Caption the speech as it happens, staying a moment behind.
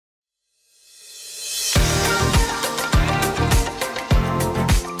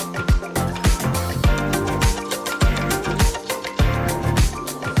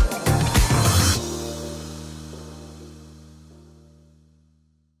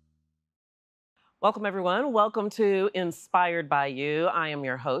Welcome, everyone. Welcome to Inspired by You. I am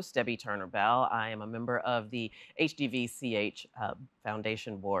your host, Debbye Turner Bell. I am a member of the HDVCH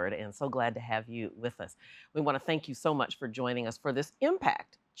Foundation Board, and so glad to have you with us. We want to thank you so much for joining us for this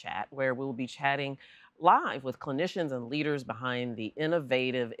Impact Chat, where we will be chatting live with clinicians and leaders behind the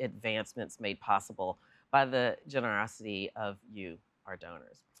innovative advancements made possible by the generosity of you, our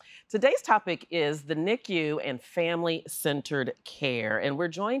donors. Today's topic is the NICU and Family-Centered Care, and we're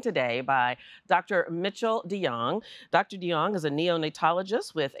joined today by Dr. Mitchell DeJonge. Dr. DeJonge is a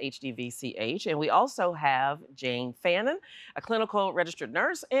neonatologist with HDVCH, and we also have Jane Fannon, a clinical registered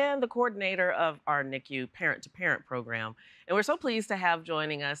nurse and the coordinator of our NICU parent-to-parent program. And we're so pleased to have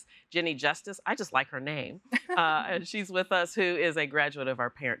joining us Jenny Justice. I just like her name. And she's with us, who is a graduate of our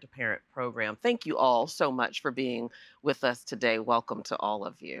parent-to-parent program. Thank you all so much for being with us today. Welcome to all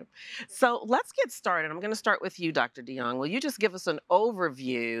of you. So let's get started. I'm going to start with you, Dr. DeJonge. Will you just give us an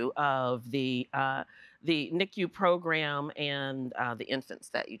overview of the NICU program and the infants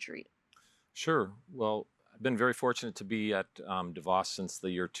that you treat? Sure. Well, I've been very fortunate to be at DeVos since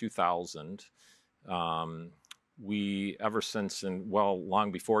the year 2000. Ever since, and well,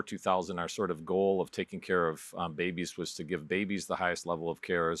 long before 2000, our sort of goal of taking care of babies was to give babies the highest level of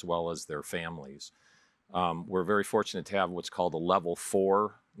care as well as their families. We're very fortunate to have what's called a level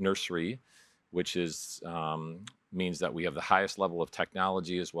 4 nursery, which means that we have the highest level of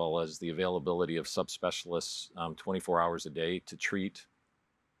technology as well as the availability of subspecialists 24 hours a day to treat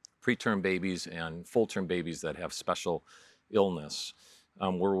preterm babies and full-term babies that have special illness.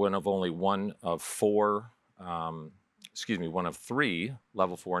 We're one of three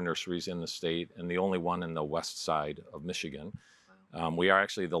level 4 nurseries in the state and the only one in the west side of Michigan. We are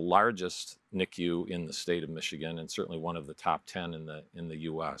actually the largest NICU in the state of Michigan and certainly one of the top 10 in the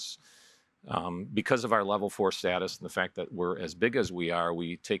U.S. Because of our level 4 status and the fact that we're as big as we are,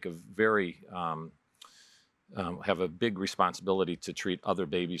 we take have a big responsibility to treat other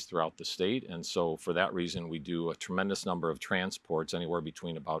babies throughout the state. And so for that reason, we do a tremendous number of transports, anywhere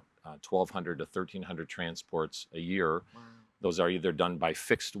between about 1,200 to 1,300 transports a year. Wow. Those are either done by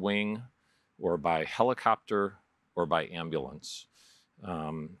fixed wing or by helicopter or by ambulance.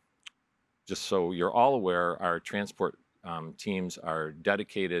 Just so you're all aware, our transport teams are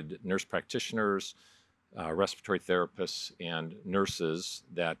dedicated nurse practitioners, respiratory therapists, and nurses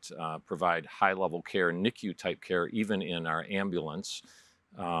that provide high-level care, NICU-type care, even in our ambulance.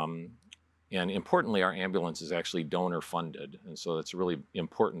 And importantly, our ambulance is actually donor-funded, and so that's a really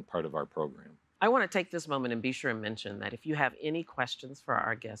important part of our program. I want to take this moment and be sure and mention that if you have any questions for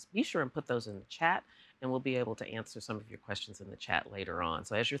our guests, be sure and put those in the chat, and we'll be able to answer some of your questions in the chat later on.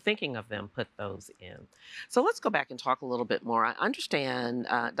 So as you're thinking of them, put those in. So let's go back and talk a little bit more. I understand,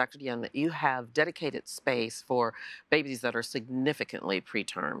 Dr. DeJonge, that you have dedicated space for babies that are significantly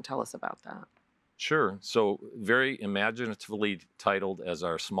preterm. Tell us about that. Sure. So very imaginatively titled as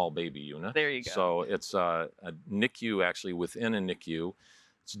our small baby unit. There you go. So it's a NICU actually within a NICU.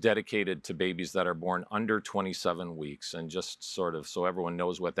 It's dedicated to babies that are born under 27 weeks. And just sort of so everyone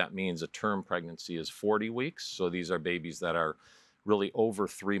knows what that means, a term pregnancy is 40 weeks. So these are babies that are really over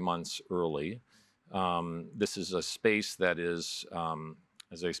 3 months early. This is a space that is,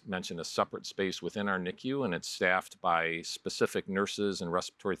 as I mentioned, a separate space within our NICU, and it's staffed by specific nurses and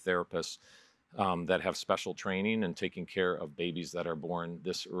respiratory therapists that have special training in taking care of babies that are born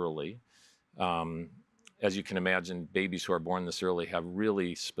this early. As you can imagine, babies who are born this early have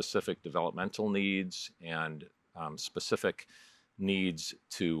really specific developmental needs and specific needs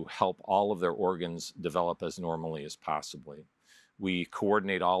to help all of their organs develop as normally as possibly. We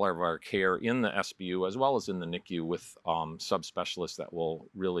coordinate all of our care in the SBU as well as in the NICU with subspecialists that will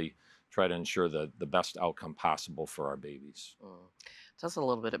really try to ensure the best outcome possible for our babies. Tell us a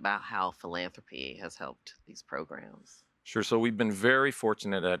little bit about how philanthropy has helped these programs. Sure. So we've been very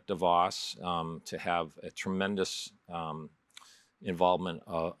fortunate at DeVos to have a tremendous involvement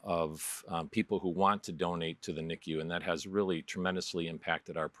of people who want to donate to the NICU, and that has really tremendously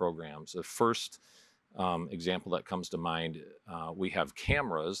impacted our programs. The first example that comes to mind, we have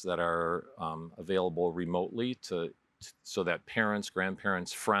cameras that are available remotely so that parents,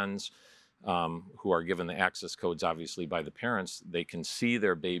 grandparents, friends who are given the access codes, obviously, by the parents, they can see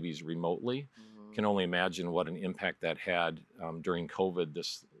their babies remotely. Can only imagine what an impact that had during COVID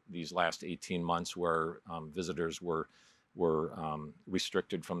these last 18 months where visitors were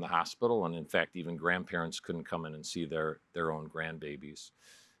restricted from the hospital, and in fact even grandparents couldn't come in and see their own grandbabies.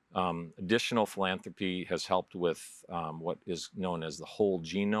 Additional philanthropy has helped with what is known as the Whole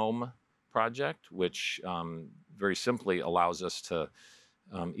Genome Project, which very simply allows us to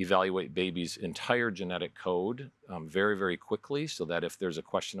evaluate baby's entire genetic code very, very quickly, so that if there's a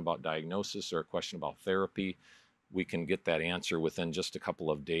question about diagnosis or a question about therapy, we can get that answer within just a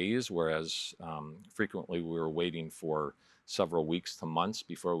couple of days, whereas frequently we were waiting for several weeks to months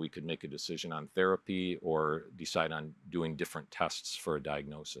before we could make a decision on therapy or decide on doing different tests for a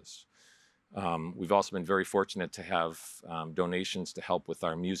diagnosis. We've also been very fortunate to have donations to help with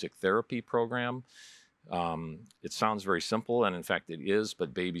our music therapy program. It sounds very simple, and in fact it is,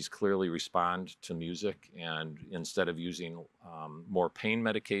 but babies clearly respond to music, and instead of using more pain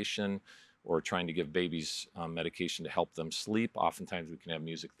medication or trying to give babies medication to help them sleep, oftentimes we can have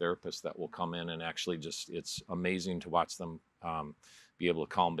music therapists that will come in and actually it's amazing to watch them be able to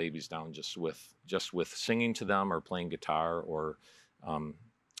calm babies down just with singing to them or playing guitar or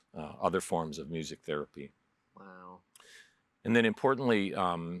other forms of music therapy. Wow. And then importantly,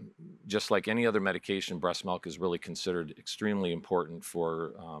 just like any other medication, breast milk is really considered extremely important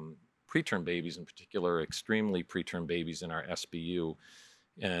for preterm babies, in particular, extremely preterm babies in our SBU.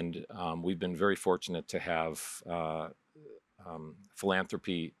 And we've been very fortunate to have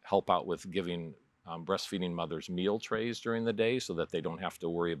philanthropy help out with giving breastfeeding mothers meal trays during the day so that they don't have to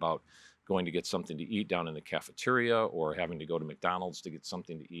worry about going to get something to eat down in the cafeteria or having to go to McDonald's to get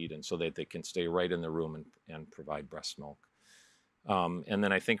something to eat, and so that they can stay right in the room and provide breast milk. And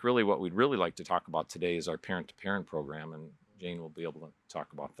then I think really what we'd really like to talk about today is our parent-to-parent program, and Jane will be able to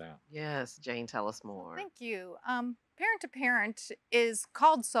talk about that. Yes, Jane, tell us more. Thank you. Parent-to-parent is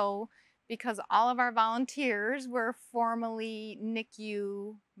called so because all of our volunteers were formerly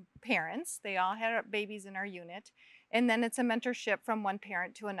NICU parents. They all had babies in our unit. And then it's a mentorship from one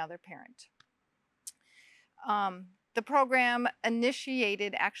parent to another parent. The program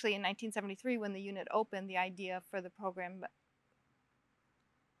initiated actually in 1973 when the unit opened. The idea for the program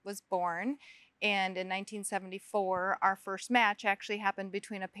was born. And in 1974, our first match actually happened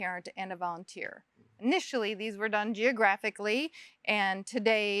between a parent and a volunteer. Initially, these were done geographically, and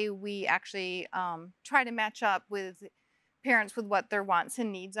today we actually try to match up with parents with what their wants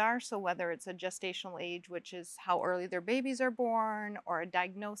and needs are. So whether it's a gestational age, which is how early their babies are born, or a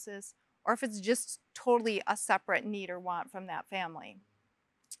diagnosis, or if it's just totally a separate need or want from that family.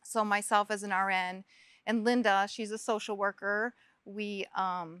 So myself as an RN and Linda, she's a social worker, we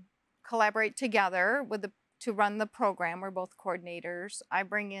collaborate together to run the program. We're both coordinators. I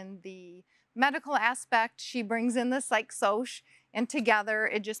bring in the medical aspect, she brings in the psych-soc, and together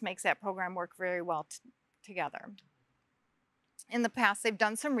it just makes that program work very well together. In the past, they've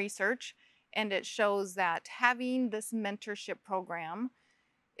done some research, and it shows that having this mentorship program,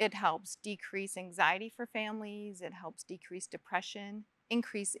 it helps decrease anxiety for families, it helps decrease depression,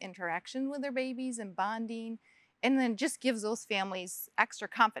 increase interaction with their babies and bonding, and then just gives those families extra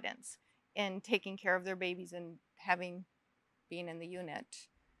confidence in taking care of their babies and being in the unit.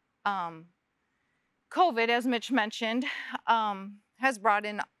 COVID, as Mitch mentioned, has brought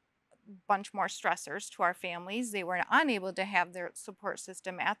in a bunch more stressors to our families. They were unable to have their support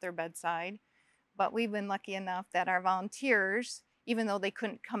system at their bedside, but we've been lucky enough that our volunteers, even though they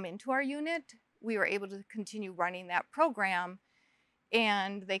couldn't come into our unit, we were able to continue running that program,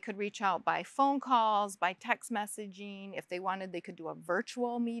 and they could reach out by phone calls, by text messaging. If they wanted, they could do a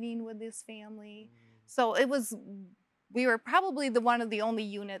virtual meeting with this family. So we were probably one of the only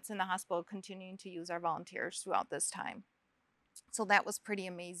units in the hospital continuing to use our volunteers throughout this time. So that was pretty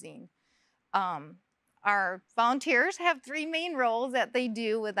amazing. Our volunteers have 3 main roles that they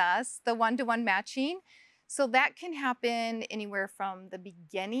do with us. The one-to-one matching. So that can happen anywhere from the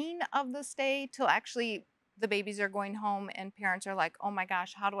beginning of the stay till actually the babies are going home and parents are like, oh my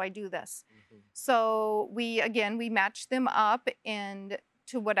gosh, how do I do this? So we match them up and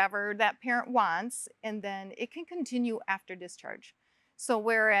to whatever that parent wants, and then it can continue after discharge. So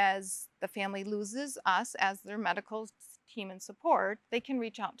whereas the family loses us as their medical team and support, they can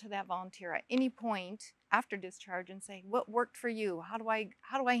reach out to that volunteer at any point after discharge and say, what worked for you? How do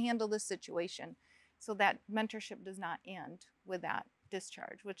I handle this situation? So that mentorship does not end with that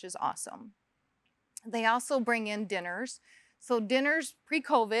discharge, which is awesome. They also bring in dinners. So dinners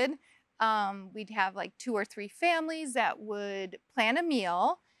pre-COVID, we'd have like 2 or 3 families that would plan a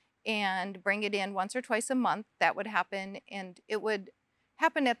meal and bring it in once or twice a month. That would happen, and it would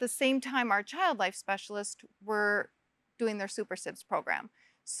happen at the same time our child life specialists were doing their Super Sibs program.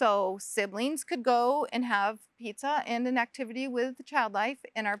 So siblings could go and have pizza and an activity with the child life,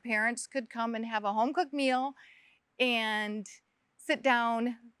 and our parents could come and have a home cooked meal and sit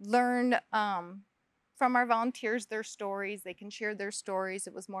down, learn from our volunteers their stories. They can share their stories.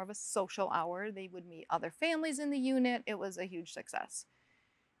 It was more of a social hour. They would meet other families in the unit. It was a huge success.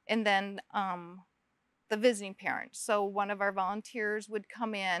 And then the visiting parent. So one of our volunteers would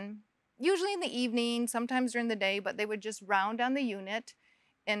come in, usually in the evening, sometimes during the day, but they would just round on the unit.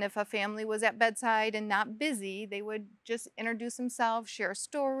 And if a family was at bedside and not busy, they would just introduce themselves, share a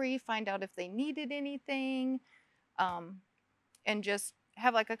story, find out if they needed anything, and just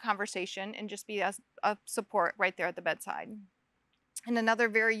have like a conversation and just be a support right there at the bedside. And another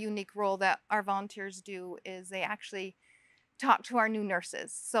very unique role that our volunteers do is they actually talk to our new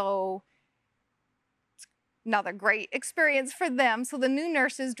nurses. So another great experience for them. So the new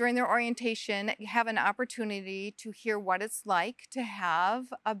nurses during their orientation have an opportunity to hear what it's like to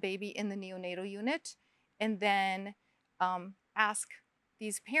have a baby in the neonatal unit, and then ask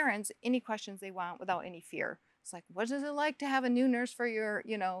these parents any questions they want without any fear. It's like, what is it like to have a new nurse for your,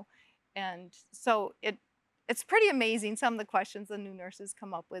 and so it's pretty amazing some of the questions the new nurses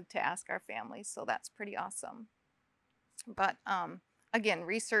come up with to ask our families. So that's pretty awesome. But again,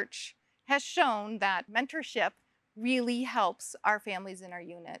 research has shown that mentorship really helps our families in our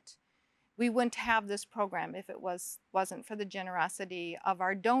unit. We wouldn't have this program if it wasn't for the generosity of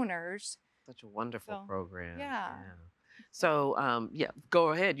our donors. Such a wonderful program. Yeah. So, go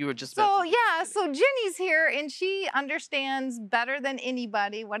ahead. You were just so Jenny's here, and she understands better than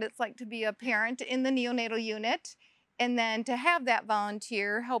anybody what it's like to be a parent in the neonatal unit, and then to have that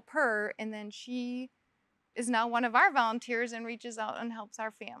volunteer help her, and then she is now one of our volunteers and reaches out and helps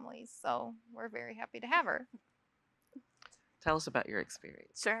our families. So we're very happy to have her. Tell us about your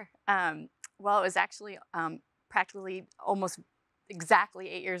experience. Sure. Well, it was actually practically almost exactly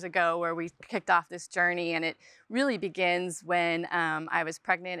 8 years ago where we kicked off this journey, and it really begins when I was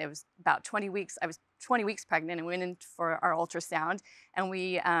pregnant. It was about 20 weeks. I was 20 weeks pregnant and went in for our ultrasound, and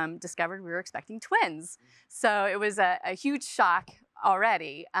we discovered we were expecting twins. So it was a huge shock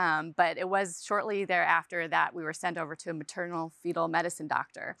already, but it was shortly thereafter that we were sent over to a maternal fetal medicine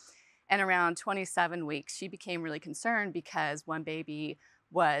doctor. And around 27 weeks, she became really concerned because one baby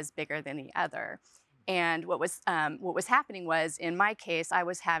was bigger than the other. And what was happening was, in my case, I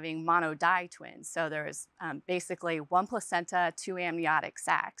was having mono-di twins. So there was basically one placenta, two amniotic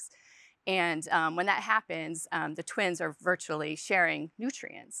sacs. And when that happens, the twins are virtually sharing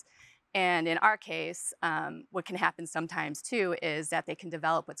nutrients. And in our case, what can happen sometimes too is that they can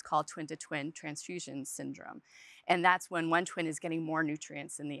develop what's called twin-to-twin transfusion syndrome. And that's when one twin is getting more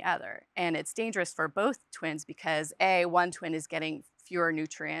nutrients than the other. And it's dangerous for both twins because one twin is getting fewer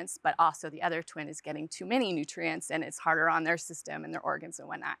nutrients, but also the other twin is getting too many nutrients, and it's harder on their system and their organs and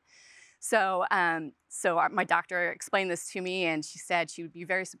whatnot. So, my doctor explained this to me, and she said she would be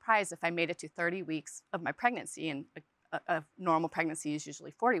very surprised if I made it to 30 weeks of my pregnancy, and a normal pregnancy is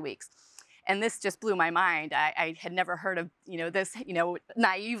usually 40 weeks. And this just blew my mind. I had never heard of, this,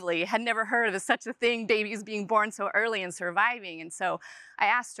 naively, had never heard of such a thing, babies being born so early and surviving. And so I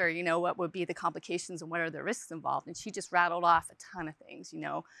asked her, what would be the complications and what are the risks involved? And she just rattled off a ton of things,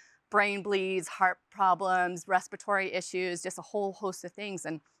 brain bleeds, heart problems, respiratory issues, just a whole host of things.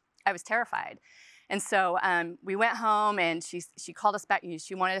 And I was terrified. And so we went home, and she called us back.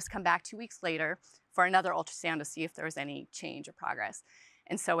 She wanted us to come back 2 weeks later for another ultrasound to see if there was any change or progress.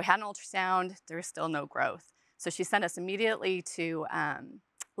 And so we had an ultrasound. There was still no growth. So she sent us immediately to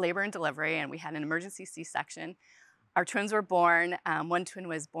labor and delivery, and we had an emergency C-section. Our twins were born. One twin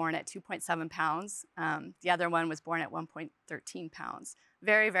was born at 2.7 pounds. The other one was born at 1.13 pounds.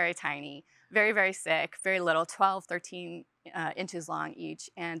 Very, very tiny, very, very sick, very little, 12, 13 inches long each.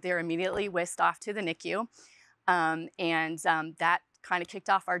 And they were immediately whisked off to the NICU. That kind of kicked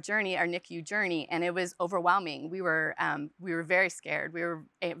off our journey, our NICU journey, and it was overwhelming. We were very scared. We were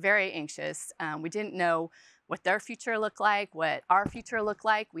very anxious. We didn't know what their future looked like, what our future looked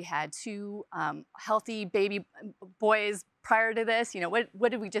like. We had two healthy baby boys prior to this.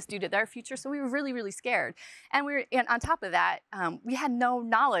 What did we just do to their future? So we were really, really scared. And on top of that, we had no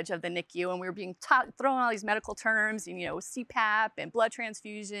knowledge of the NICU, and we were being thrown all these medical terms, CPAP and blood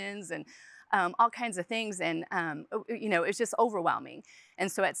transfusions and all kinds of things, and it was just overwhelming.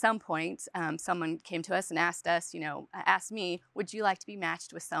 And so at some point, someone came to us and asked me, would you like to be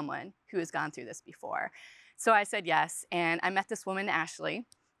matched with someone who has gone through this before? So I said yes, and I met this woman, Ashley,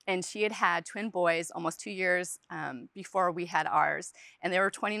 and she had had twin boys almost 2 years before we had ours, and they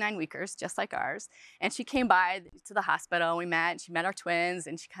were 29 weekers, just like ours. And she came by to the hospital, we met, and she met our twins,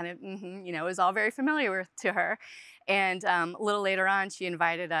 and she kind of, it was all very familiar to her. And a little later on, she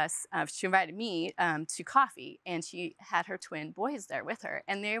invited me to coffee, and she had her twin boys there with her.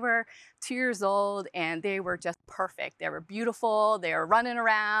 And they were 2 years old, and they were just perfect. They were beautiful, they were running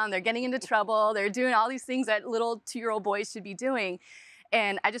around, they're getting into trouble, they're doing all these things that little 2-year-old boys should be doing.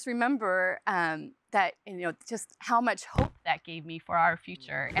 And I just remember that, just how much hope that gave me for our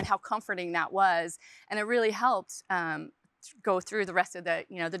future and how comforting that was. And it really helped go through the rest of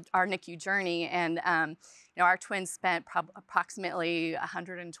our NICU journey. And, our twins spent approximately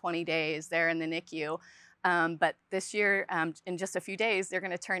 120 days there in the NICU. But this year, in just a few days, they're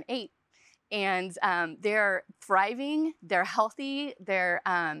going to turn 8. And they're thriving, they're healthy, they're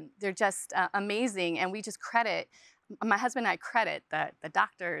just amazing. And we just my husband and I credit the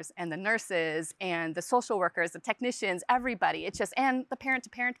doctors and the nurses and the social workers, the technicians, everybody. It's just, and the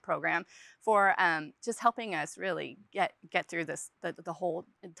parent-to-parent program for just helping us really get through the whole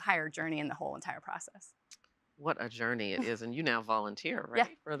entire journey and the whole entire process. What a journey it is, and you now volunteer, right?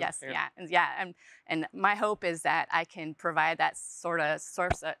 Yeah. For the Yes. parents? Yeah. And my hope is that I can provide that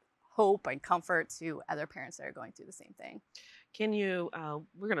source of hope and comfort to other parents that are going through the same thing. Can you,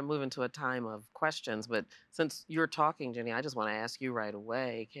 we're going to move into a time of questions, but since you're talking, Jenny, I just want to ask you right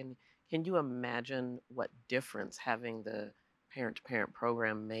away, can you imagine what difference having the parent-to-parent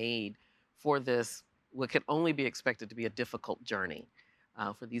program made for this, what could only be expected to be a difficult journey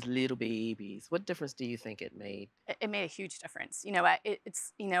for these little babies? What difference do you think it made? It made a huge difference.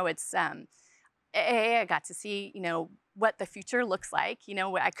 I got to see, what the future looks like.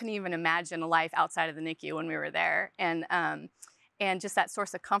 I couldn't even imagine a life outside of the NICU when we were there. And just that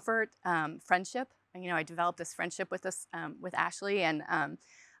source of comfort, friendship. I developed this friendship with Ashley, and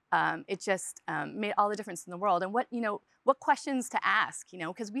it just made all the difference in the world. And what questions to ask,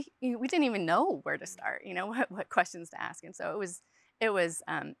 because we didn't even know where to start, what questions to ask. And so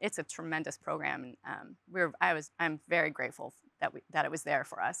it's a tremendous program. And I'm very grateful that it was there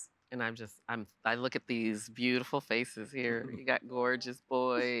for us. And I look at these beautiful faces here. You got gorgeous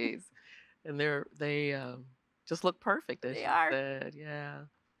boys, and they just look perfect, as They you are. said. Yeah,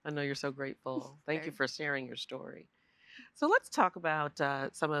 I know you're so grateful. Thank you Very. for sharing your story. So let's talk about do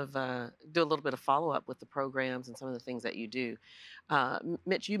a little bit of follow-up with the programs and some of the things that you do.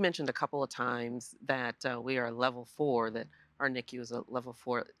 Mitch, you mentioned a couple of times that we are level 4, that our NICU is a level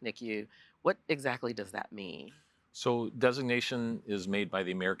 4 NICU. What exactly does that mean? So designation is made by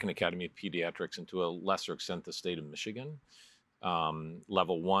the American Academy of Pediatrics and to a lesser extent the state of Michigan.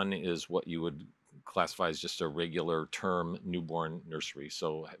 Level 1 is what you would classify as just a regular term newborn nursery.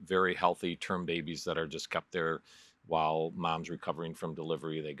 So very healthy term babies that are just kept there while mom's recovering from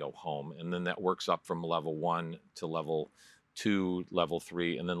delivery, they go home. And then that works up from level 1 to level 2, level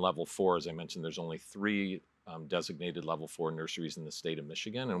 3, and then level 4, as I mentioned, there's only 3 designated level 4 nurseries in the state of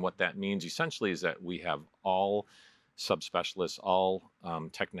Michigan. And what that means essentially is that we have all subspecialists, all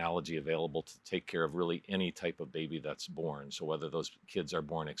technology available to take care of really any type of baby that's born. So whether those kids are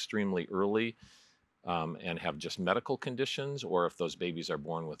born extremely early and have just medical conditions, or if those babies are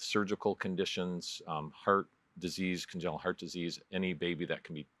born with surgical conditions, heart disease, congenital heart disease, any baby that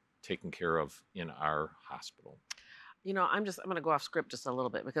can be taken care of in our hospital. I'm going to go off script just a little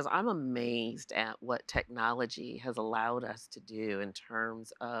bit because I'm amazed at what technology has allowed us to do in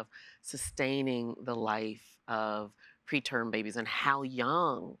terms of sustaining the life of preterm babies and how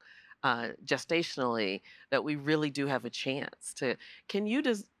young gestationally that we really do have a chance to. Can you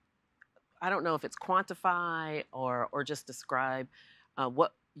just, I don't know if it's quantify or just describe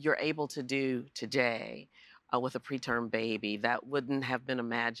what you're able to do today with a preterm baby that wouldn't have been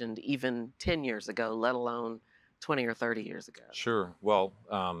imagined even 10 years ago, let alone 20 or 30 years ago? Sure. Well,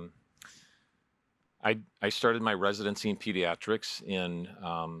 I started my residency in pediatrics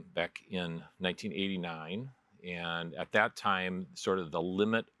back in 1989. And at that time, sort of the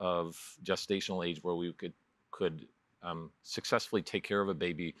limit of gestational age where we could successfully take care of a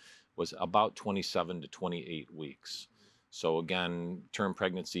baby was about 27 to 28 weeks. So again, term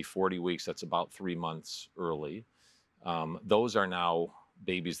pregnancy, 40 weeks, that's about 3 months early. Those are now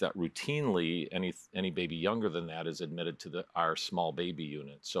babies that routinely, any baby younger than that is admitted to our small baby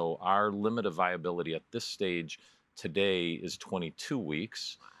unit. So our limit of viability at this stage today is 22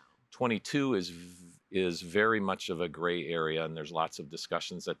 weeks. 22 is very much of a gray area, and there's lots of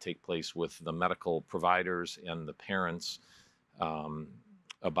discussions that take place with the medical providers and the parents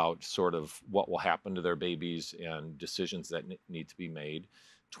about sort of what will happen to their babies and decisions that need to be made.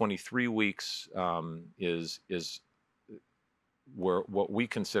 23 weeks is where what we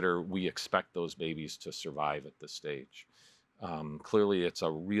consider we expect those babies to survive at this stage. Clearly, it's a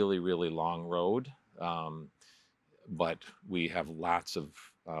really, really long road, but we have lots of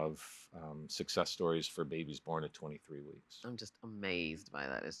success stories for babies born at 23 weeks. I'm just amazed by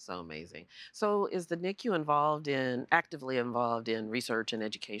that. It's so amazing. So is the NICU actively involved in research and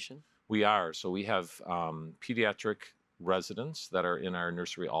education? We are. So we have pediatric residents that are in our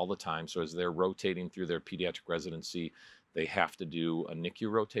nursery all the time. So as they're rotating through their pediatric residency, They have to do a NICU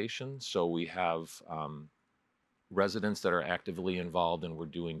rotation. So we have residents that are actively involved, and we're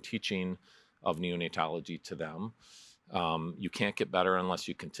doing teaching of neonatology to them. You can't get better unless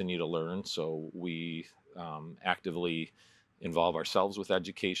you continue to learn. So we actively involve ourselves with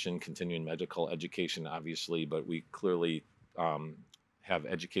education, continuing medical education, obviously, but we clearly have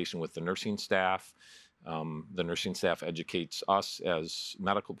education with the nursing staff. The nursing staff educates us as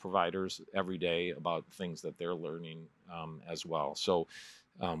medical providers every day about things that they're learning as well. So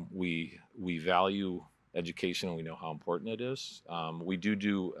we value education, and we know how important it is. We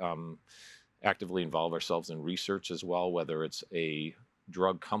do actively involve ourselves in research as well, whether it's a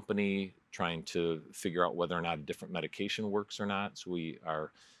drug company trying to figure out whether or not a different medication works or not. So we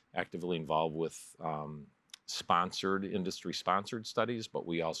are actively involved with industry-sponsored studies, but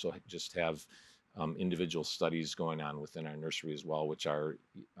we also just have individual studies going on within our nursery as well, which are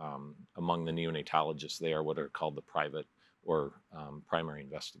among the neonatologists. They are what are called the private or primary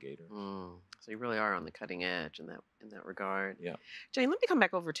investigator. So you really are on the cutting edge in that regard. Yeah. Jane, let me come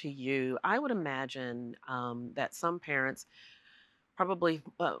back over to you. I would imagine that some parents probably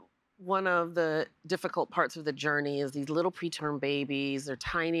one of the difficult parts of the journey is these little preterm babies. They're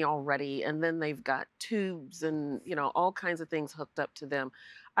tiny already, and then they've got tubes and all kinds of things hooked up to them.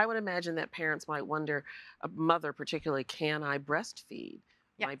 I would imagine that parents might wonder, a mother particularly, can I breastfeed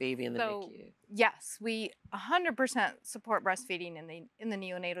my baby in the NICU? Yes, we 100% support breastfeeding in the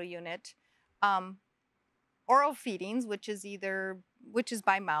neonatal unit. Oral feedings, which is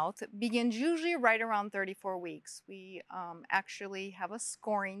by mouth, begins usually right around 34 weeks. We actually have a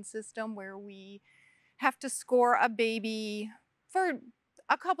scoring system where we have to score a baby for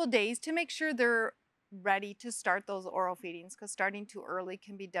a couple days to make sure they're ready to start those oral feedings, because starting too early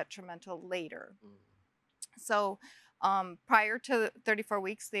can be detrimental later. So prior to 34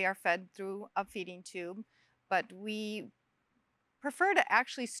 weeks, they are fed through a feeding tube, but we prefer to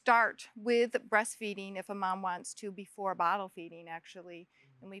actually start with breastfeeding if a mom wants to before bottle feeding, actually.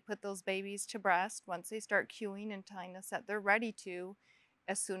 And we put those babies to breast once they start cueing and telling us that they're ready to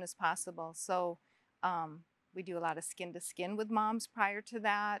as soon as possible. So we do a lot of skin to skin with moms prior to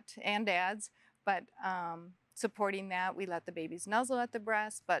that, and dads, but supporting that, we let the babies nuzzle at the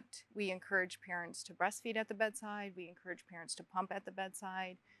breast, but we encourage parents to breastfeed at the bedside. We encourage parents to pump at the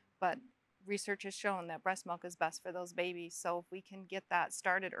bedside, but research has shown that breast milk is best for those babies. So if we can get that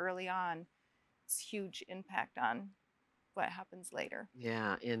started early on, it's huge impact on what happens later.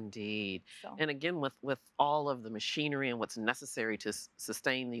 Yeah, indeed. So. And again, with all of the machinery and what's necessary to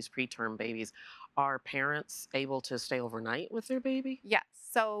sustain these preterm babies, are parents able to stay overnight with their baby? Yes.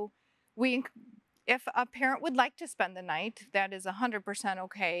 So if a parent would like to spend the night, that is 100%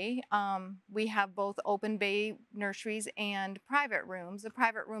 okay. We have both open bay nurseries and private rooms. The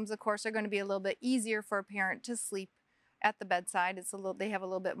private rooms, of course, are going to be a little bit easier for a parent to sleep at the bedside. They have a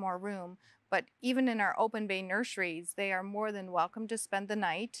little bit more room. But even in our open bay nurseries, they are more than welcome to spend the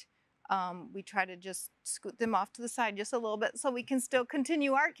night. We try to just scoot them off to the side just a little bit so we can still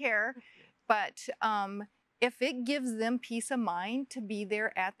continue our care. But if it gives them peace of mind to be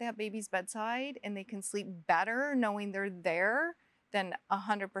there at that baby's bedside and they can sleep better knowing they're there, then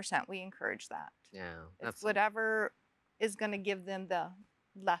 100% we encourage that. Yeah, it's whatever is going to give them the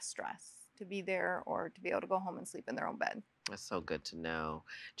less stress to be there or to be able to go home and sleep in their own bed. That's so good to know.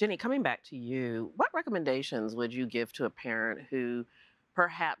 Jenny, coming back to you, what recommendations would you give to a parent who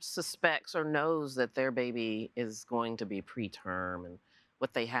perhaps suspects or knows that their baby is going to be preterm, and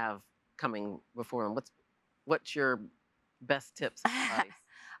what they have coming before them? What's your best tips and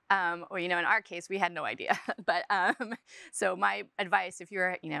advice? Well, in our case, we had no idea. But so my advice, if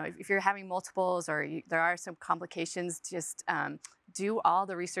you're having multiples or there are some complications, just do all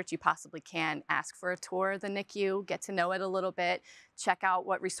the research you possibly can. Ask for a tour of the NICU, get to know it a little bit, check out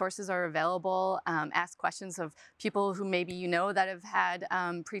what resources are available, ask questions of people who maybe that have had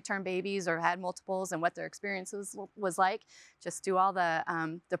preterm babies or had multiples and what their experiences was like. Just do all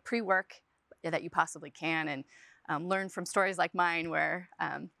the pre-work that you possibly can, and learn from stories like mine where,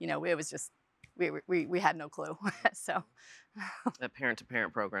 it was just, we had no clue. So the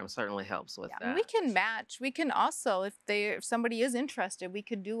parent-to-parent program certainly helps with that. We can match. We can also, if somebody is interested, we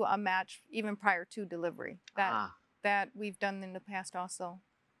could do a match even prior to delivery. That we've done in the past also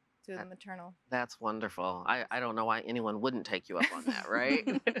through the maternal. That's wonderful. I don't know why anyone wouldn't take you up on that, right?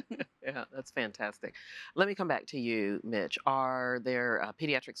 Yeah, that's fantastic. Let me come back to you, Mitch. Are there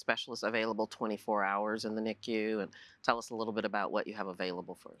pediatric specialists available 24 hours in the NICU? And tell us a little bit about what you have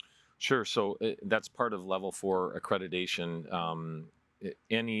available for. Sure. So that's part of level 4 accreditation.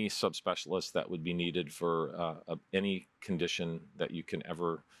 Any subspecialist that would be needed for any condition that you can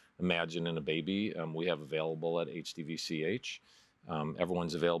ever imagine in a baby, we have available at HDVCH.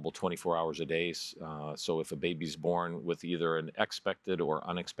 Everyone's available 24 hours a day. So if a baby's born with either an expected or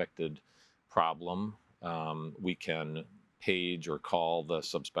unexpected problem, we can page or call the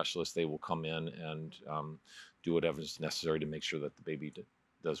subspecialist. They will come in and do whatever's necessary to make sure that the baby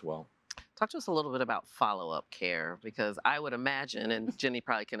does well. Talk to us a little bit about follow-up care, because I would imagine, and Jenny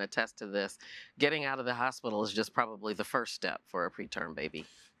probably can attest to this, getting out of the hospital is just probably the first step for a preterm baby.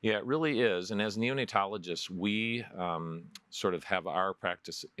 Yeah, it really is. And as neonatologists, we sort of have our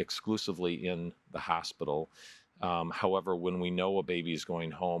practice exclusively in the hospital. However, when we know a baby is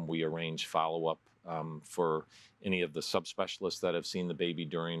going home, we arrange follow-up for any of the subspecialists that have seen the baby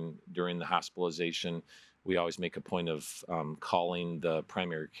during the hospitalization. We always make a point of calling the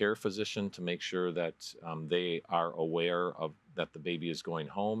primary care physician to make sure that they are aware of that the baby is going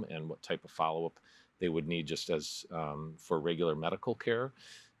home and what type of follow-up they would need just as for regular medical care.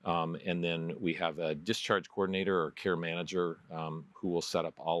 And then we have a discharge coordinator or care manager who will set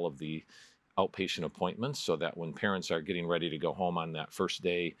up all of the outpatient appointments so that when parents are getting ready to go home on that first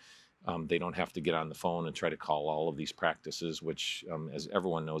day, they don't have to get on the phone and try to call all of these practices, which, as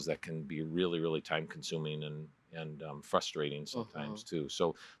everyone knows, that can be really, really time consuming and frustrating sometimes too.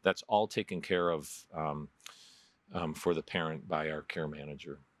 So that's all taken care of for the parent by our care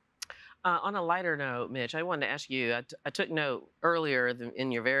manager. On a lighter note, Mitch, I wanted to ask you, I took note earlier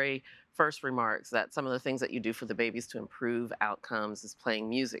in your very first remarks that some of the things that you do for the babies to improve outcomes is playing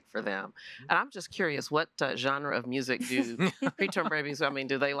music for them. And I'm just curious, what genre of music do preterm babies, I mean,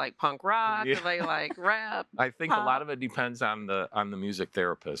 do they like punk rock? Yeah. Do they like rap? I think pop? a lot of it depends on the music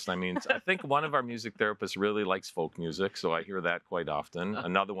therapist. I mean, I think one of our music therapists really likes folk music, so I hear that quite often.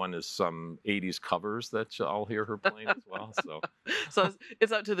 Another one is some 80s covers that I'll hear her playing as well. So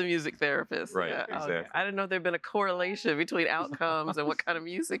it's up to the music therapist. Right, Yeah, exactly. okay. I didn't know there'd been a correlation between outcomes and what kind of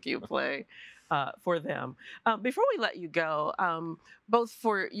music you play for them. Before we let you go, both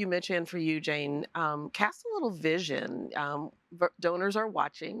for you, Mitch, and for you, Jane, cast a little vision. Donors are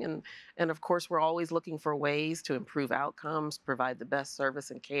watching, and of course, we're always looking for ways to improve outcomes, provide the best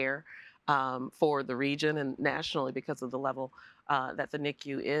service and care for the region and nationally because of the level that the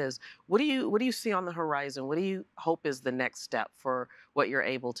NICU is. What do you see on the horizon? What do you hope is the next step for what you're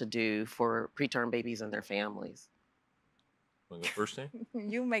able to do for preterm babies and their families? Want to go first, Jane?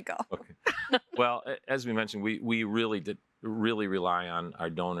 You may go. Okay. Well, as we mentioned, we really rely on our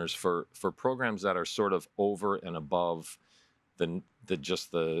donors for programs that are sort of over and above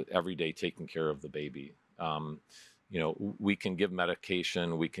just the everyday taking care of the baby. You know, we can give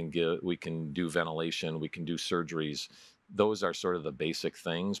medication, we can do ventilation, we can do surgeries. Those are sort of the basic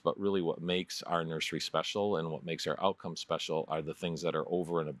things, but really what makes our nursery special and what makes our outcome special are the things that are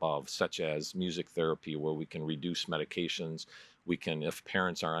over and above, such as music therapy, where we can reduce medications. We can, if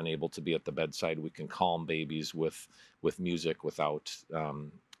parents are unable to be at the bedside, we can calm babies with music without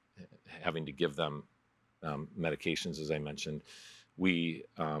having to give them medications, as I mentioned. We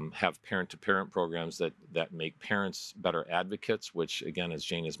have parent-to-parent programs that make parents better advocates, which, again, as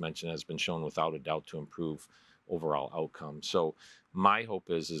Jane has mentioned, has been shown without a doubt to improve overall outcomes. So my hope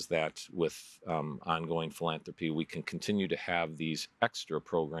is that with ongoing philanthropy, we can continue to have these extra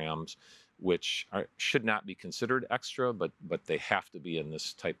programs, which should not be considered extra, but they have to be in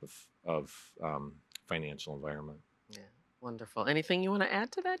this type of financial environment. Yeah, wonderful. Anything you want to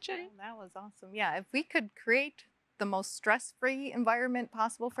add to that, Jane? Oh, that was awesome. Yeah, if we could create the most stress-free environment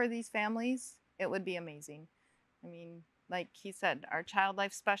possible for these families, it would be amazing. I mean, like he said, our child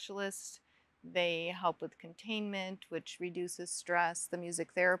life specialists, they help with containment, which reduces stress. The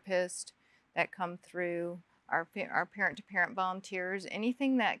music therapist that come through, our parent-to-parent volunteers,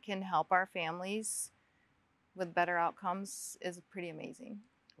 anything that can help our families with better outcomes is pretty amazing.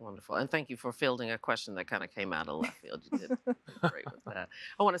 Wonderful. And thank you for fielding a question that kind of came out of left field. You did great with that.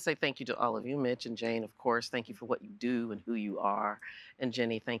 I want to say thank you to all of you, Mitch and Jane, of course. Thank you for what you do and who you are. And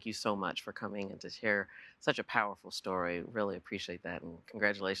Jenny, thank you so much for coming and to share such a powerful story. Really appreciate that. And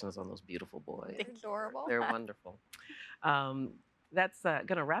congratulations on those beautiful boys. They're adorable. They're wonderful. That's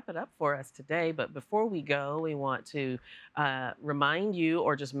going to wrap it up for us today. But before we go, we want to remind you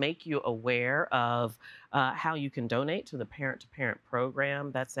or just make you aware of how you can donate to the parent-to-parent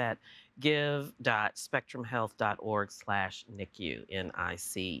program. That's at give.spectrumhealth.org/NICU,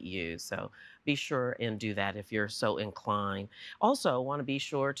 NICU. So be sure and do that if you're so inclined. Also, want to be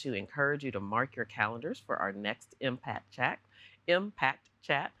sure to encourage you to mark your calendars for our next Impact Chat.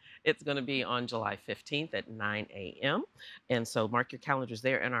 It's going to be on July 15th at 9 a.m. And so mark your calendars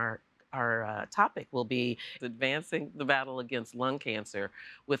there. And our our topic will be advancing the battle against lung cancer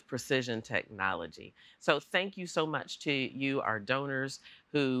with precision technology. So thank you so much to you, our donors,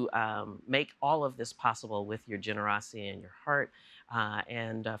 who make all of this possible with your generosity and your heart,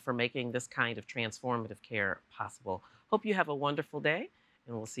 and for making this kind of transformative care possible. Hope you have a wonderful day,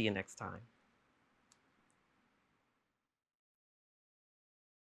 and we'll see you next time.